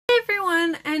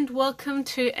everyone, and welcome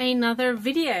to another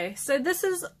video. So this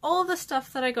is all the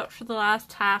stuff that I got for the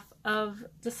last half of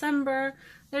December.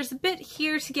 There's a bit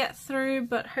here to get through,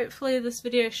 but hopefully this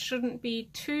video shouldn't be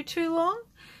too long,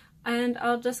 and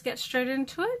I'll just get straight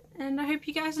into it, and I hope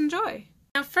you guys enjoy.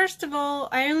 Now first of all,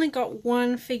 I only got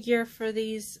one figure for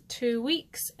these 2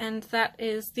 weeks, and that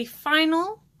is the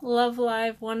final Love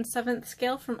Live 1/7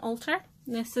 scale from Alter.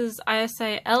 This is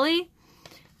ISA Ellie.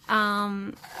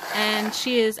 And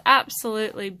she is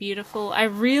absolutely beautiful. I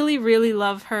really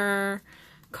love her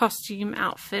costume,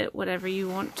 outfit, whatever you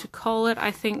want to call it.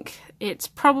 I think it's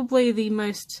probably the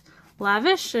most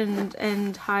lavish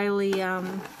and highly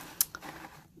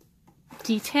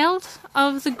detailed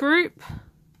of the group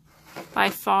by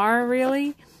far,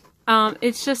 really.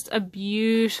 It's just a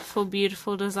beautiful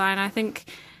design. I think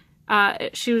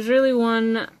she was really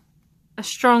a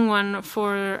strong one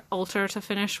for Alter to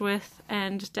finish with,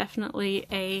 and definitely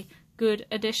a good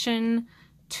addition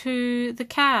to the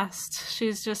cast.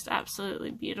 She's just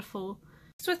absolutely beautiful.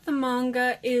 Next with the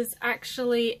manga is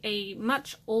actually a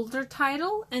much older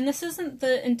title, and this isn't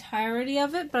the entirety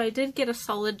of it, but I did get a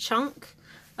solid chunk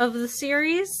of the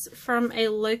series from a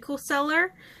local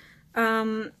seller.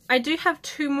 I do have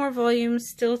 2 more volumes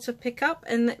still to pick up,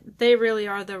 and they really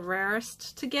are the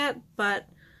rarest to get, but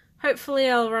hopefully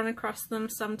I'll run across them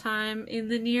sometime in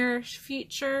the near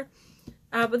future.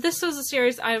 But this was a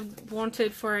series I've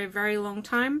wanted for a very long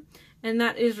time, and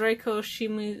that is Reiko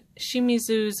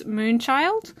Shimizu's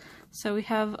Moonchild. So we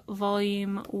have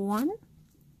volume 1,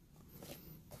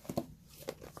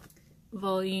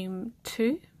 volume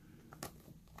 2.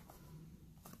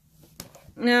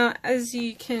 Now, as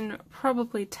you can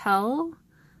probably tell,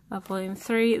 volume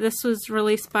 3, this was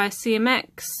released by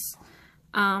CMX.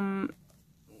 I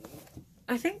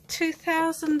think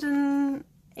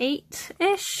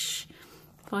 2008-ish.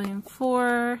 Volume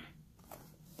 4.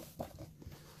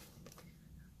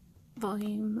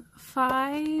 Volume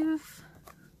 5.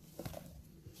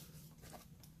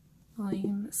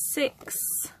 Volume 6.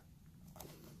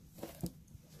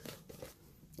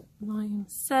 Volume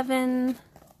 7.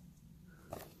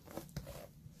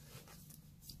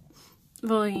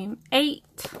 Volume 8.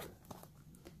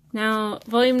 Now,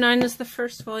 volume 9 is the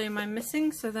first volume I'm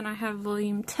missing, so then I have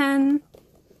volume 10,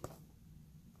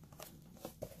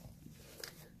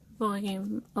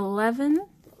 volume 11,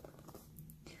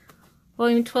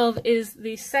 volume 12 is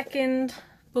the second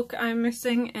book I'm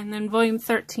missing, and then volume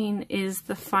 13 is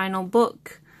the final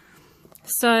book.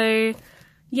 So,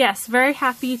 yes, very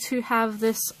happy to have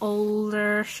this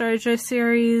older shoujo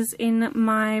series in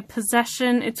my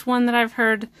possession. It's one that I've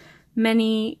heard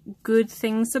many good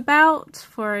things about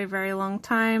for a very long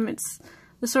time. It's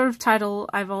the sort of title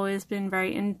I've always been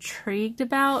very intrigued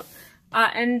about,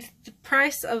 and the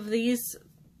price of these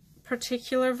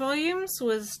particular volumes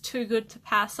was too good to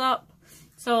pass up,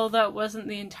 so although it wasn't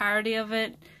the entirety of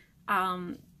it,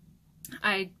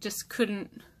 I just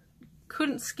couldn't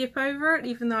skip over it,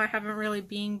 even though I haven't really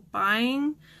been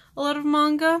buying a lot of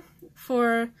manga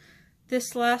for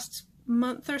this last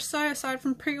month or so, aside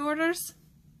from pre-orders.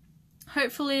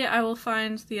 Hopefully I will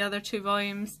find the other 2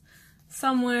 volumes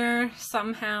somewhere,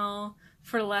 somehow,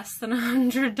 for less than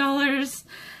 $100,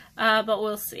 but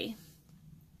we'll see.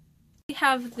 We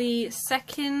have the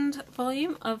second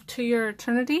volume of To Your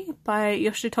Eternity by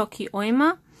Yoshitoki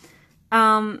Oima.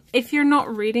 If you're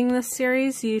not reading this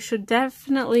series, you should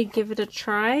definitely give it a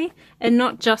try, and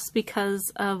not just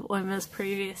because of Oima's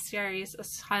previous series, A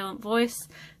Silent Voice.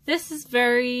 This is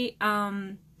very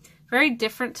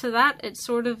different to that. It's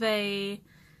sort of a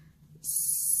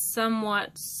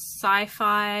somewhat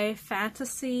sci-fi,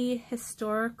 fantasy,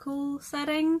 historical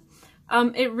setting.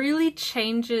 It really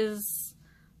changes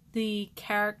the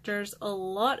characters a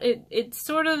lot. It's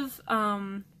sort of,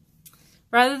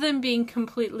 rather than being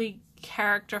completely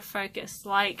character focused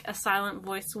like A Silent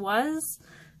Voice was,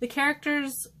 the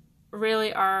characters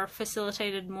really are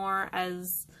facilitated more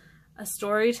as a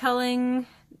storytelling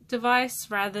device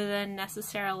rather than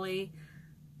necessarily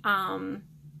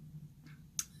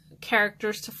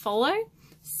characters to follow.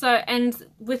 So, and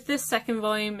with this second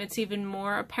volume, it's even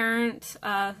more apparent.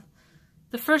 The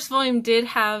first volume did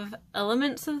have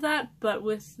elements of that, but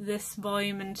with this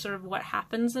volume and sort of what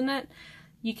happens in it,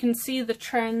 you can see the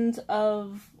trend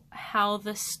of how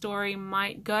this story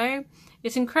might go.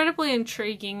 It's incredibly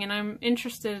intriguing, and I'm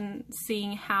interested in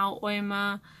seeing how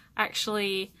Oima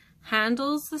actually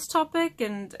handles this topic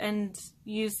and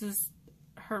uses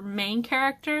her main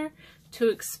character to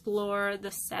explore the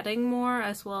setting more,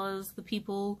 as well as the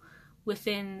people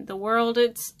within the world.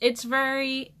 It's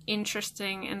very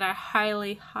interesting, and I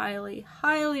highly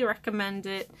recommend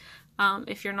it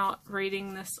if you're not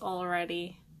reading this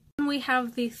already. We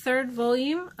have the third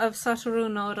volume of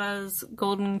Satoru Noda's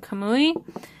Golden Kamuy,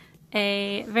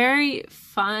 a very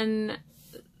fun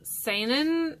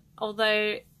seinen,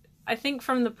 although I think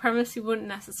from the premise you wouldn't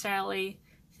necessarily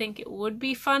think it would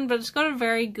be fun, but it's got a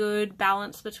very good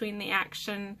balance between the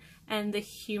action and the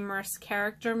humorous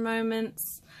character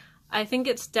moments. I think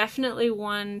it's definitely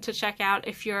one to check out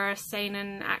if you're a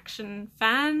seinen action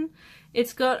fan.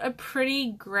 It's got a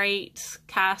pretty great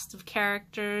cast of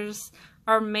characters.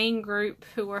 Our main group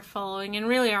who we're following, and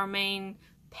really our main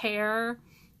pair,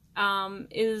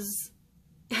 has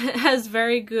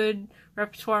very good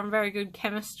repertoire and very good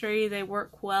chemistry. They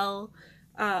work well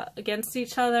against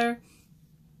each other,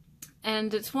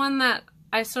 and it's one that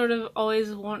I sort of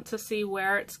always want to see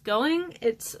where it's going.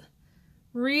 It's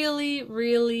really,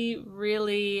 really,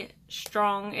 really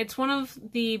strong. It's one of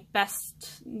the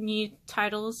best new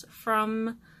titles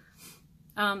from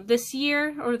this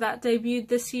year, or that debuted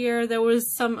this year. There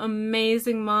was some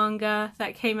amazing manga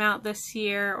that came out this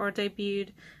year or debuted.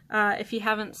 If you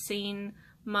haven't seen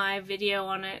my video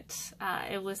on it,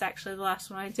 it was actually the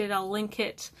last one I did. I'll link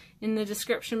it in the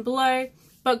description below.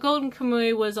 But Golden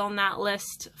Kamuy was on that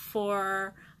list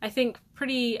for, I think,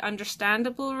 pretty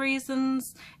understandable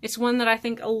reasons. It's one that I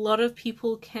think a lot of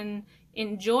people can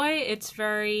enjoy. It's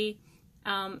very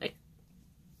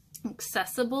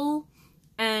accessible.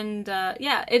 And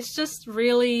yeah, it's just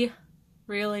really,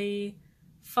 really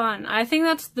fun. I think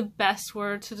that's the best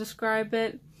word to describe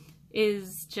it,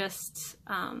 is just,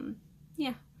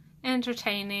 yeah,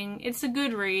 entertaining. It's a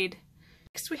good read.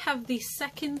 Next we have the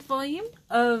second volume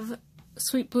of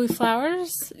Sweet Blue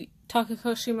Flowers,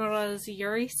 Takako Shimura's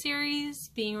Yuri series,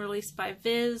 being released by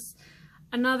Viz.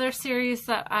 Another series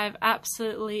that I've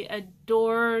absolutely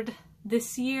adored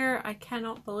this year. I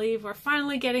cannot believe we're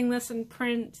finally getting this in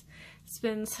print. It's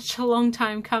been such a long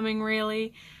time coming,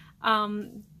 really.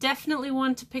 Definitely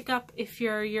one to pick up if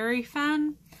you're a Yuri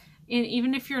fan. And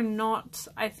even if you're not,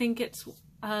 I think it's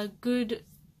a good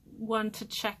one to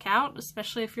check out,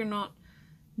 especially if you're not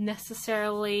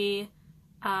necessarily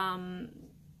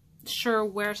sure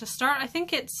where to start. I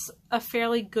think it's a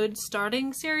fairly good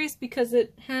starting series because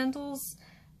it handles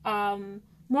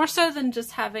more so than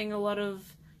just having a lot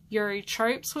of Yuri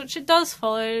tropes, which it does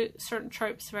follow certain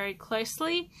tropes very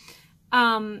closely.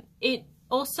 It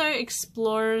also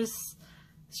explores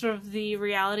sort of the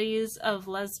realities of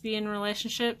lesbian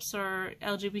relationships or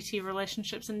LGBT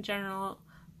relationships in general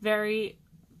very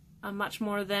much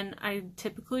more than a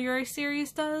typical Yuri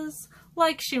series does,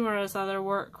 like Shimura's other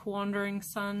work, Wandering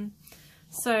Sun.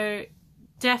 So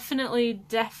definitely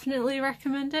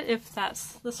recommend it if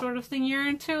that's the sort of thing you're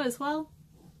into as well.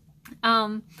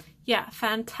 Yeah,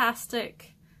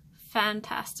 fantastic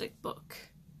book.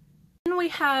 Then we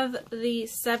have the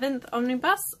 7th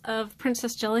omnibus of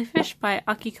Princess Jellyfish by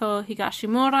Akiko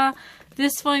Higashimura.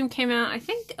 This volume came out, I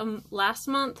think, last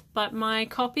month, but my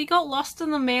copy got lost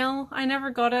in the mail. I never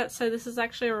got it, so this is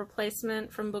actually a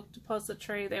replacement from Book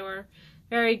Depository. They were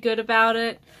very good about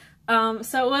it.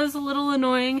 So it was a little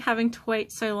annoying having to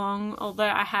wait so long, although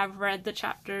I have read the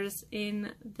chapters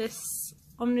in this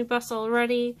omnibus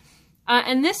already.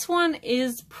 And this one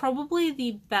is probably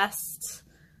the best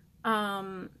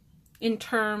in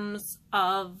terms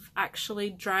of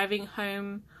actually driving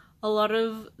home a lot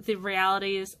of the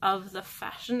realities of the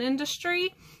fashion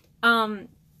industry. The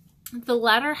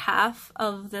latter half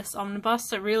of this omnibus,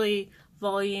 so really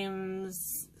volume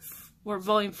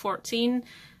 14,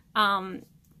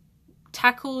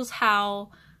 tackles how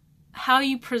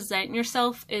you present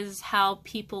yourself is how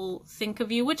people think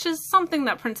of you, which is something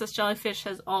that Princess Jellyfish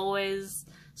has always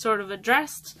sort of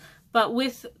addressed, but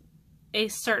with a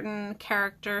certain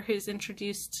character who's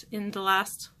introduced in the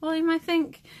last volume, I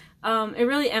think. It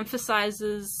really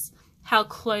emphasizes how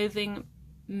clothing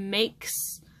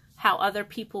makes how other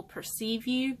people perceive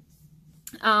you,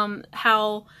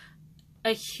 how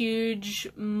a huge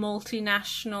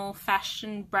multinational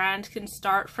fashion brand can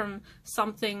start from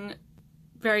something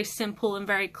very simple and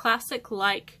very classic,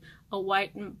 like a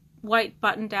white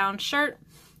button-down shirt,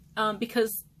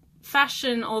 because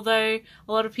fashion, although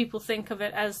a lot of people think of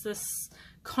it as this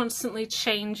constantly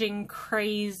changing,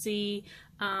 crazy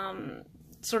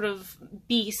sort of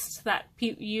beast that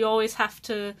you always have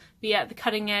to be at the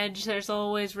cutting edge, there's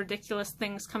always ridiculous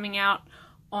things coming out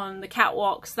on the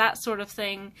catwalks, that sort of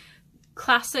thing.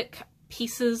 Classic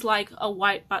pieces like a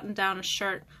white button-down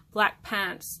shirt, black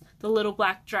pants, the little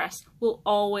black dress will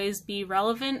always be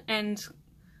relevant and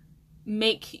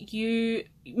make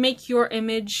your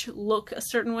image look a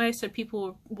certain way, so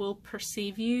people will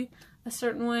perceive you a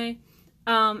certain way.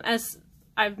 As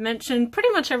I've mentioned, pretty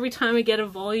much every time I get a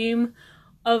volume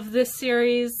of this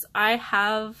series, I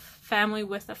have family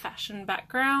with a fashion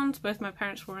background. Both my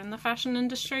parents were in the fashion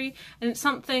industry, and it's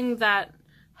something that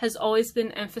has always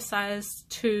been emphasized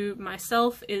to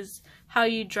myself, is how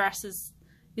you dress is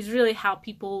really how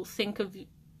people think of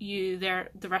you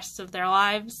the rest of their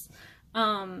lives.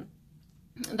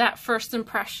 That first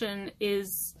impression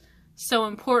is so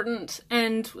important,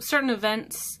 and certain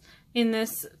events in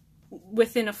this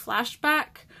within a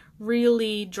flashback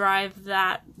really drive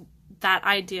that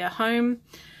idea home.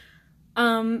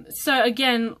 So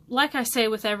again, like I say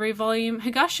with every volume,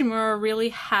 Higashimura really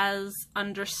has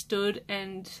understood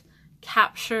and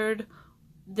captured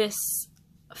this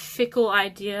fickle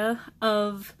idea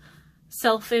of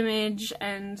self-image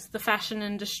and the fashion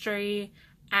industry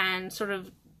and sort of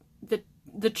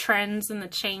the trends and the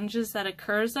changes that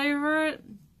occurs over it.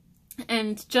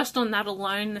 And just on that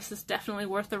alone, this is definitely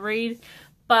worth a read.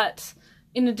 But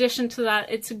in addition to that,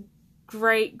 it's a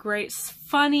great,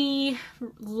 funny,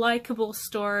 likable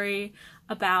story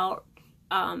about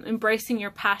embracing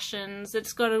your passions.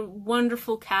 It's got a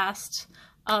wonderful cast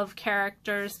of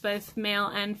characters, both male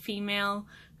and female,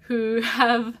 who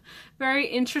have very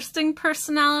interesting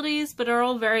personalities, but are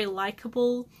all very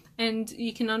likable, and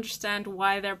you can understand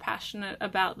why they're passionate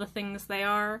about the things they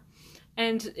are.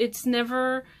 And it's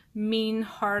never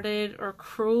mean-hearted or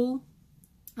cruel,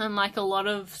 unlike a lot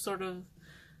of sort of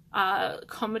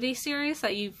comedy series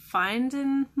that you find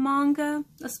in manga,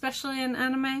 especially in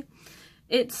anime.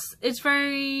 It's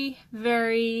very,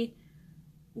 very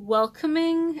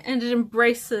welcoming, and it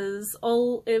embraces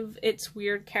all of its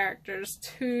weird characters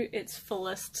to its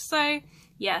fullest. So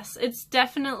yes, it's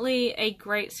definitely a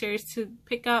great series to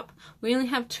pick up. We only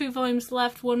have 2 volumes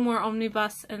left, one more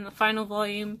omnibus, and the final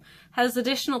volume has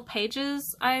additional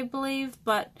pages, I believe,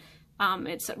 but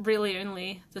it's really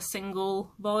only the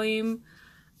single volume.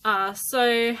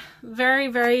 So very,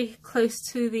 very close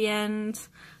to the end.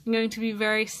 I'm going to be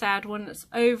very sad when it's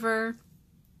over,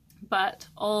 but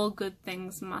all good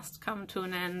things must come to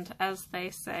an end, as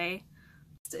they say.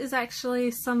 This is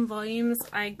actually some volumes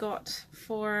I got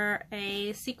for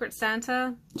a Secret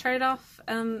Santa trade-off.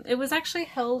 It was actually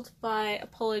held by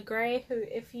Apollo Gray, who,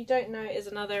 if you don't know, is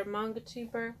another manga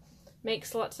tuber,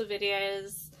 makes lots of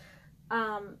videos.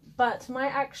 But my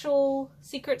actual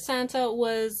Secret Santa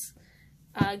was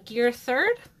Gear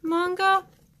 3rd manga,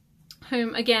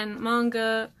 whom, again,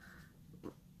 manga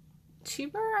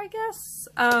tuber, I guess.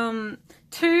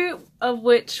 2 of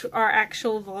which are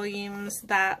actual volumes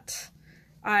that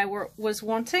I was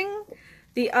wanting.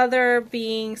 The other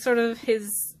being sort of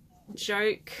his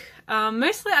joke.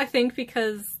 Mostly, I think,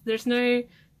 because there's no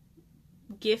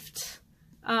gift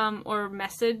or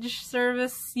message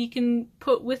service you can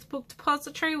put with Book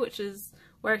Depository, which is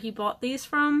where he bought these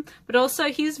from. But also,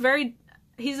 he's a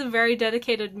very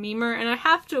dedicated memer, and I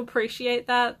have to appreciate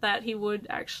that he would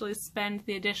actually spend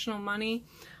the additional money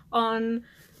on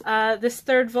this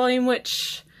 3rd volume,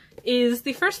 which is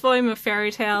the first volume of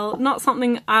Fairy Tail. Not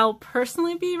something I'll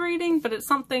personally be reading, but it's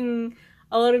something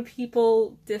a lot of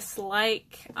people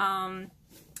dislike,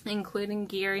 including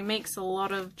Gear. He makes a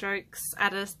lot of jokes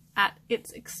at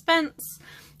its expense.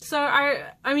 So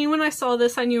I mean, when I saw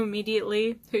this, I knew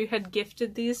immediately who had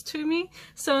gifted these to me.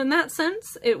 So in that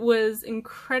sense, it was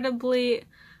incredibly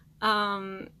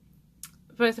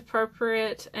both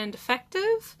appropriate and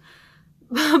effective.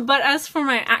 But as for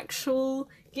my actual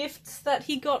gifts that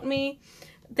he got me,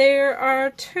 there are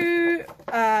 2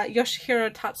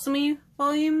 Yoshihiro Tatsumi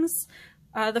volumes.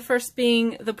 The first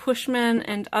being The Pushman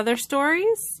and Other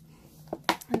Stories,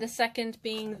 and the second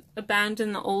being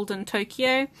Abandon the Olden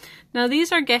Tokyo. Now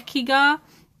these are Gekiga,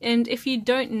 and if you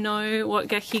don't know what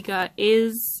Gekiga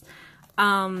is,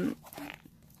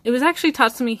 it was actually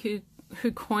Tatsumi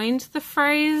who coined the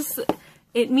phrase.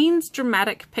 It means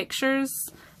dramatic pictures,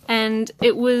 and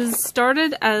it was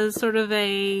started as sort of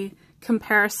a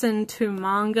comparison to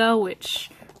manga, which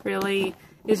really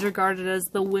is regarded as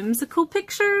the whimsical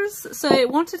pictures. So it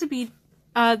wanted to be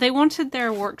they wanted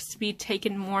their works to be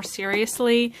taken more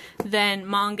seriously than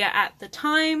manga at the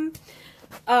time.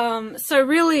 So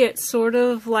really it's sort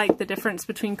of like the difference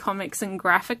between comics and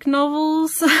graphic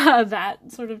novels, that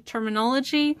sort of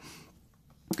terminology.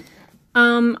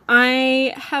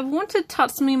 I have wanted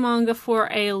Tatsumi manga for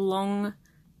a long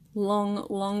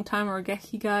time, or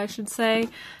Gekiga I should say.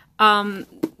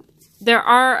 There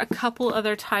are a couple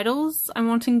other titles I'm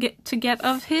wanting to get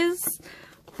of his,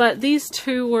 but these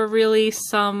 2 were really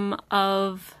some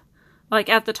of, like,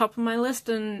 at the top of my list,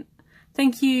 and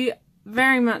thank you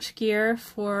very much, Gear,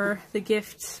 for the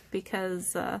gift,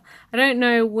 because I don't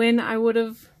know when I would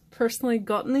have personally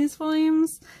gotten these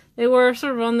volumes. They were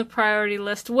sort of on the priority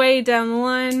list way down the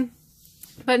line,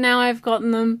 but now I've gotten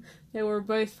them They were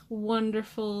both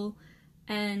wonderful,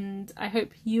 and I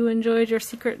hope you enjoyed your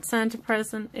Secret Santa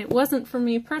present. It wasn't for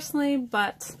me personally,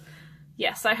 but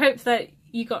yes, I hope that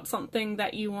you got something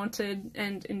that you wanted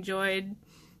and enjoyed,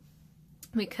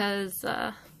 because,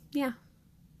 yeah.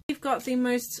 We've got the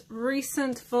most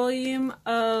recent volume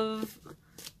of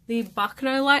the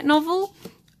Baccano light novel,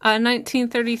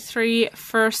 1933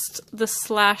 First the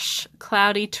 /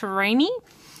 Cloudy to Rainy.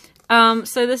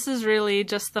 So this is really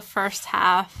just the first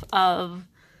half of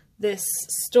this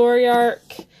story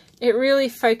arc. It really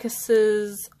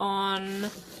focuses on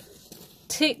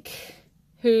Tick,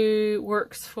 who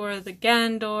works for the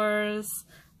Gandors,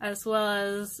 as well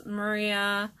as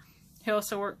Maria, who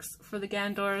also works for the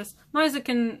Gandors. Isaac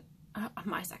and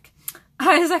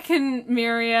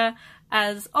Miria,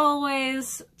 as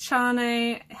always.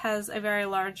 Chane has a very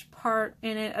large part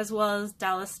in it, as well as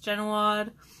Dallas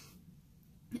Genowad.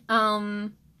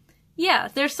 Yeah,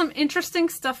 there's some interesting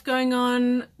stuff going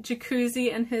on.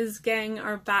 Jacuzzi and his gang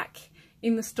are back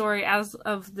in the story as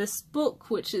of this book,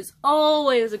 which is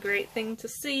always a great thing to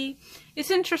see.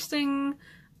 It's interesting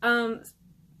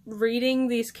reading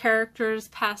these characters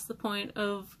past the point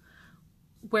of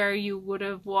where you would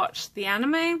have watched the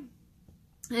anime,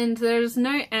 and there's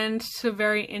no end to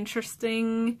very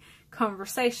interesting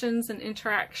conversations and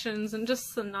interactions and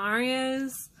just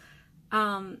scenarios.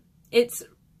 It's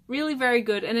really very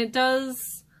good, and it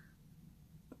does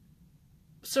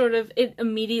sort of, it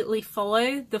immediately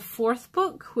follow the fourth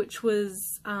book, which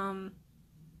was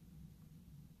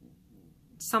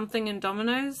something in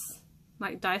dominoes,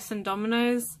 like dice and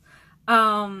dominoes,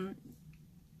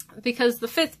 because the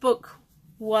fifth book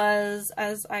was,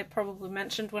 as I probably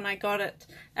mentioned when I got it,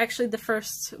 actually the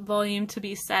first volume to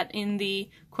be set in the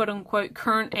quote-unquote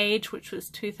current age, which was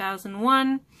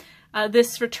 2001.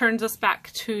 This returns us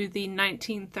back to the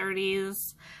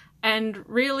 1930s, and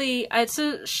really it's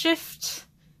a shift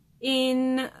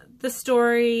in the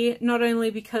story, not only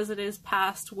because it is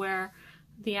past where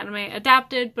the anime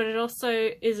adapted, but it also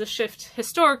is a shift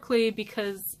historically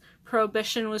because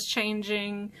Prohibition was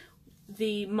changing,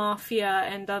 the Mafia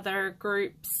and other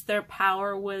groups, their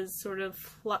power was sort of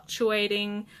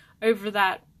fluctuating over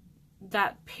that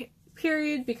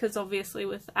period, because obviously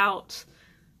without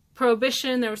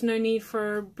Prohibition there was no need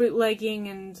for bootlegging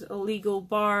and illegal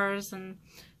bars and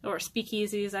or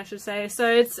speakeasies, I should say.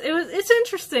 So it's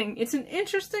interesting. It's an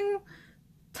interesting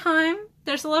time.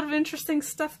 There's a lot of interesting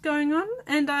stuff going on,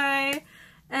 and I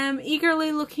am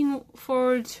eagerly looking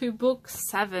forward to book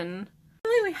 7.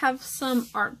 Finally, we have some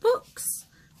art books.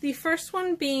 The first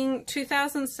one being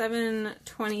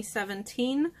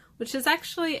 2007-2017, which is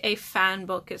actually a fan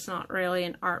book. It's not really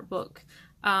an art book.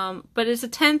 But it's a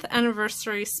 10th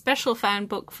anniversary special fan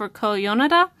book for Ko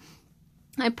Yonada.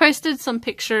 I posted some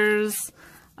pictures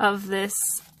of this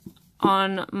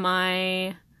on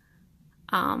my,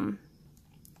 I'm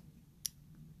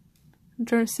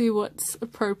trying to see what's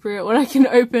appropriate, what I can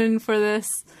open for this.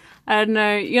 I don't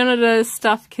know, Yonada's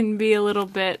stuff can be a little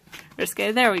bit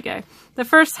risque. There we go. The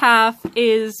first half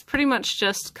is pretty much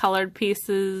just colored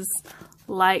pieces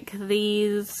like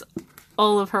these.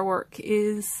 All of her work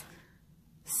is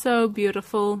so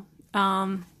beautiful.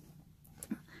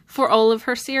 For all of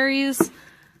her series,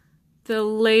 the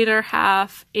later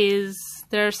half is,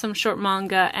 there's some short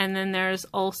manga, and then there's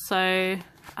also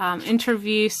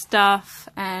interview stuff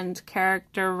and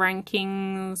character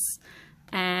rankings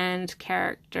and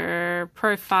character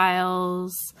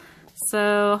profiles.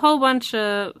 So a whole bunch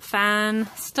of fan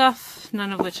stuff,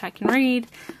 none of which I can read,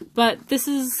 but this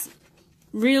is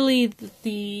really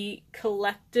the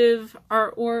collective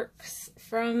artworks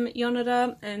from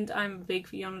Yonada, and I'm a big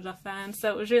Yonada fan, so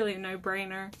it was really a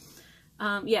no-brainer.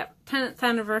 Yeah, 10th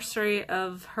anniversary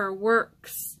of her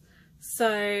works,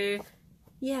 so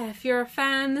yeah, if you're a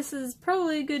fan, this is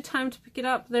probably a good time to pick it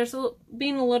up. There's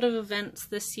been a lot of events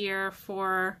this year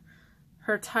for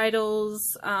her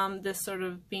titles, this sort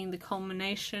of being the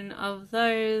culmination of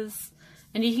those,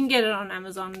 and you can get it on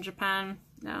Amazon in Japan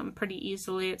pretty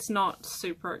easily. It's not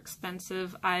super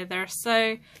expensive either,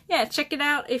 so yeah, check it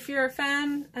out if you're a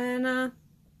fan, and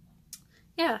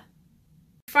yeah.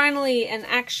 Finally, an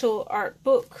actual art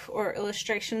book or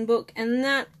illustration book, and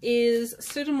that is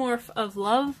Pseudomorph of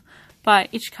Love by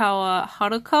Ichikawa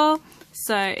Haruko.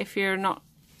 So if you're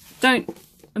don't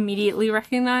immediately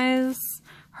recognize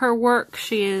her work,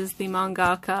 she is the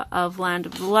mangaka of Land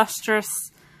of the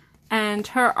Lustrous, and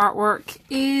her artwork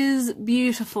is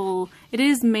beautiful. It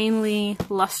is mainly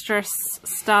lustrous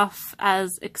stuff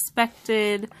as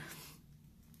expected,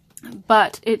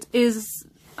 but it is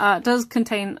does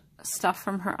contain stuff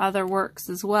from her other works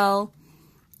as well.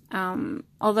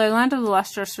 Although Land of the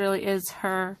Lustrous really is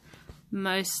her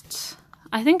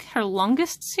I think her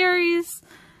longest series.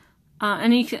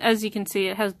 And as you can see,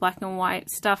 it has black and white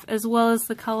stuff as well as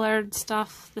the colored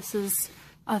stuff. This is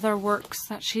other works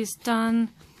that she's done.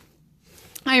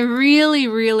 I really,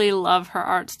 really love her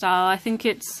art style. I think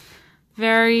it's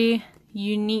very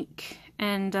unique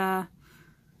and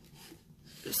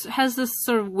has this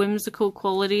sort of whimsical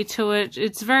quality to it.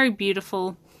 It's very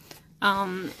beautiful.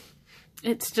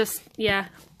 It's just, yeah,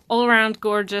 all around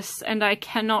gorgeous, and I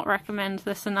cannot recommend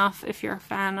this enough if you're a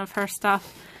fan of her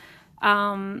stuff.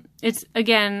 It's,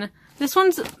 again, this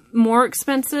one's more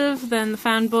expensive than the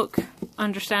fan book,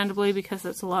 understandably, because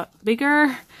it's a lot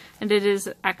bigger and it is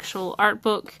an actual art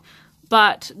book,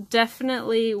 but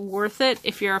definitely worth it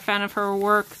if you're a fan of her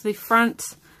work. The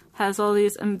front has all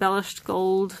these embellished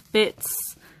gold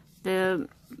bits. The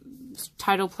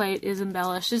title plate is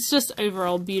embellished. It's just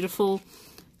overall beautiful,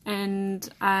 and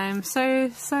I'm so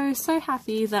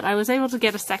happy that I was able to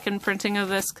get a second printing of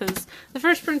this, because the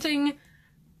first printing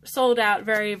sold out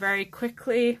very, very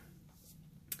quickly.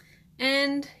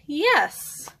 And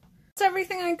yes, that's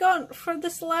everything I got for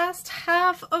this last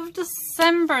half of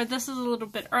December. This is a little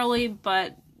bit early,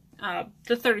 but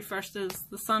the 31st is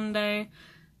the Sunday,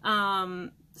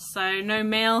 so no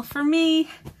mail for me.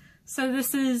 So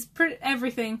this is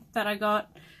everything that I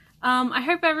got. I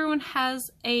hope everyone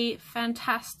has a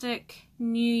fantastic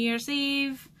New Year's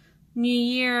Eve. New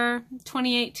Year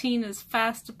 2018 is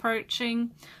fast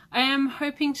approaching. I am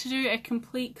hoping to do a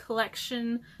complete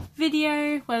collection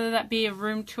video, whether that be a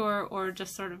room tour or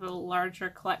just sort of a larger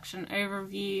collection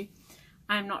overview.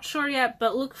 I'm not sure yet,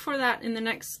 but look for that in the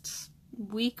next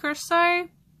week or so. I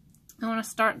want to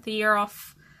start the year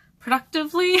off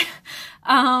productively.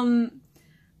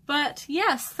 But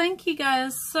yes, thank you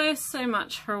guys so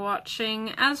much for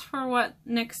watching. As for what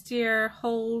next year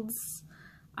holds,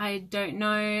 I don't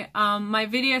know. My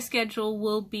video schedule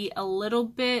will be a little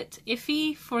bit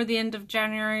iffy for the end of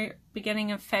January,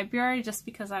 beginning of February, just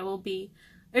because I will be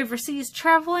overseas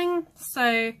traveling.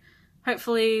 So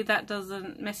hopefully that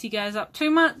doesn't mess you guys up too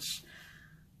much.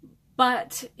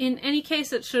 But in any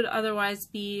case, it should otherwise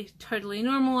be totally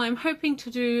normal. I'm hoping to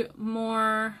do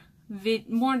more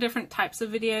different types of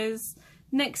videos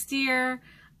next year.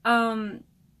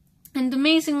 And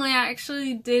amazingly, I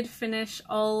actually did finish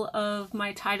all of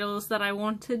my titles that I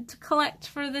wanted to collect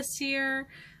for this year,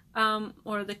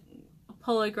 or the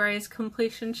Apollo Gray's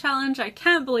completion challenge. I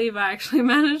can't believe I actually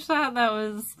managed that. That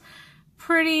was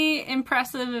pretty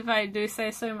impressive, if I do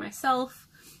say so myself.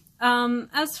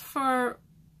 As for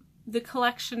the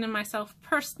collection and myself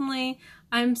personally,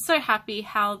 I'm so happy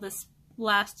how this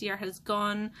last year has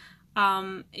gone.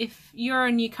 If you're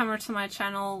a newcomer to my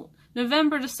channel,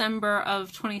 November, December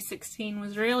of 2016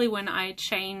 was really when I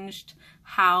changed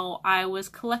how I was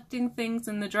collecting things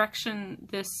and the direction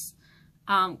this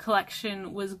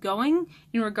collection was going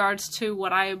in regards to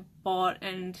what I bought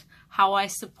and how I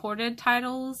supported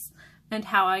titles and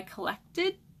how I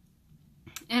collected.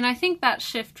 And I think that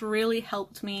shift really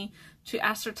helped me to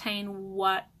ascertain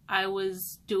what I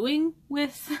was doing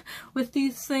with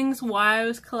these things, why I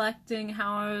was collecting,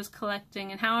 how I was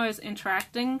collecting, and how I was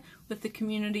interacting with the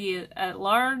community at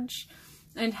large,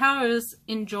 and how I was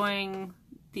enjoying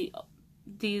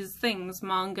these things,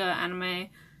 manga, anime,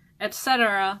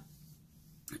 etc.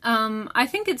 I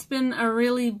think it's been a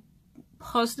really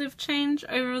positive change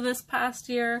over this past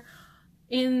year.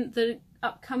 In the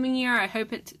upcoming year, I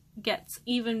hope it gets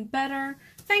even better.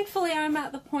 Thankfully, I'm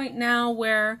at the point now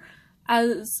where,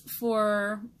 as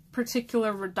for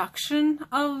particular reduction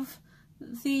of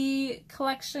the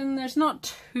collection, there's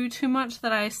not too much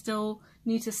that I still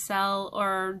need to sell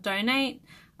or donate.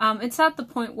 It's at the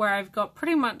point where I've got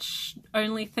pretty much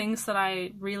only things that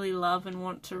I really love and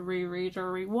want to reread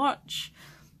or rewatch.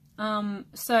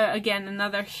 So again,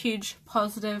 another huge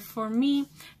positive for me,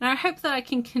 and I hope that I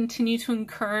can continue to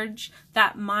encourage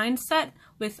that mindset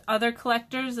with other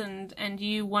collectors and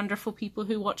you wonderful people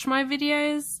who watch my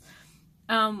videos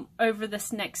over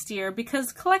this next year,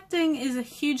 because collecting is a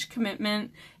huge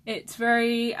commitment. It's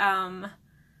very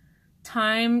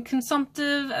time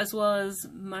consumptive as well as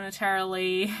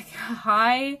monetarily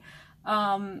high.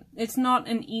 It's not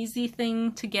an easy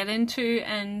thing to get into,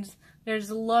 and there's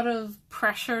a lot of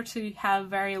pressure to have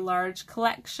very large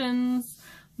collections.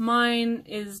 Mine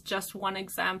is just one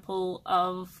example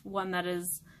of one that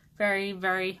is very,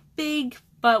 very big,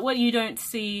 but what you don't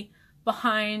see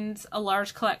behind a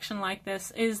large collection like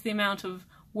this is the amount of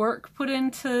work put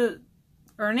into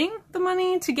earning the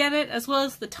money to get it, as well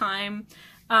as the time.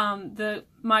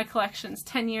 My collection's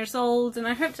 10 years old, and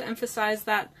I hope to emphasize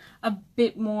that a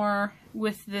bit more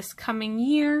with this coming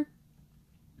year,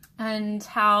 and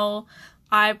how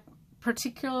I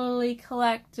particularly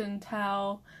collect and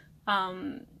how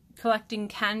collecting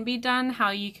can be done, how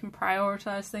you can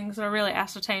prioritize things, or really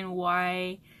ascertain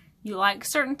why you like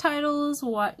certain titles,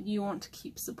 what you want to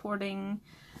keep supporting,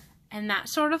 and that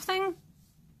sort of thing.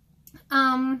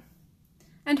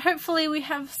 And hopefully we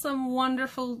have some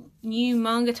wonderful new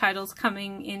manga titles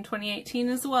coming in 2018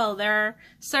 as well. There are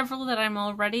several that I'm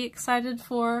already excited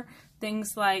for.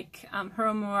 Things like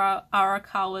Hiromu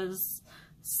Arakawa's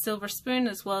Silver Spoon,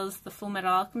 as well as the Full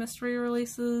Metal Alchemist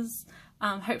re-releases.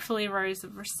 Hopefully Rose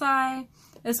of Versailles,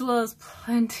 as well as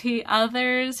plenty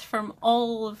others from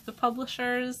all of the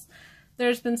publishers.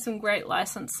 There's been some great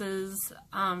licenses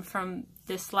from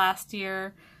this last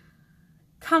year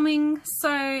coming,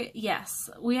 so yes,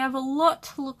 we have a lot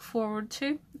to look forward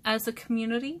to as a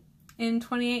community in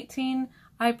 2018.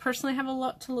 I personally have a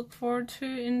lot to look forward to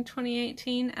in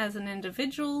 2018 as an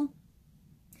individual,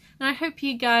 and I hope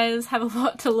you guys have a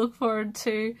lot to look forward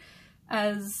to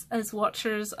as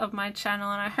watchers of my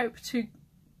channel, and I hope to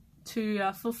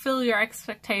fulfill your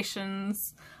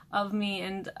expectations of me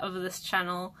and of this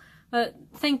channel. But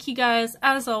thank you guys,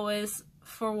 as always,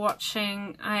 for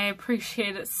watching. I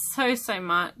appreciate it so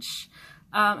much.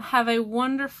 Have a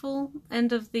wonderful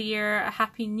end of the year, a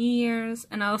happy New Year's,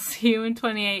 and I'll see you in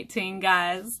 2018,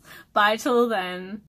 guys. Bye till then.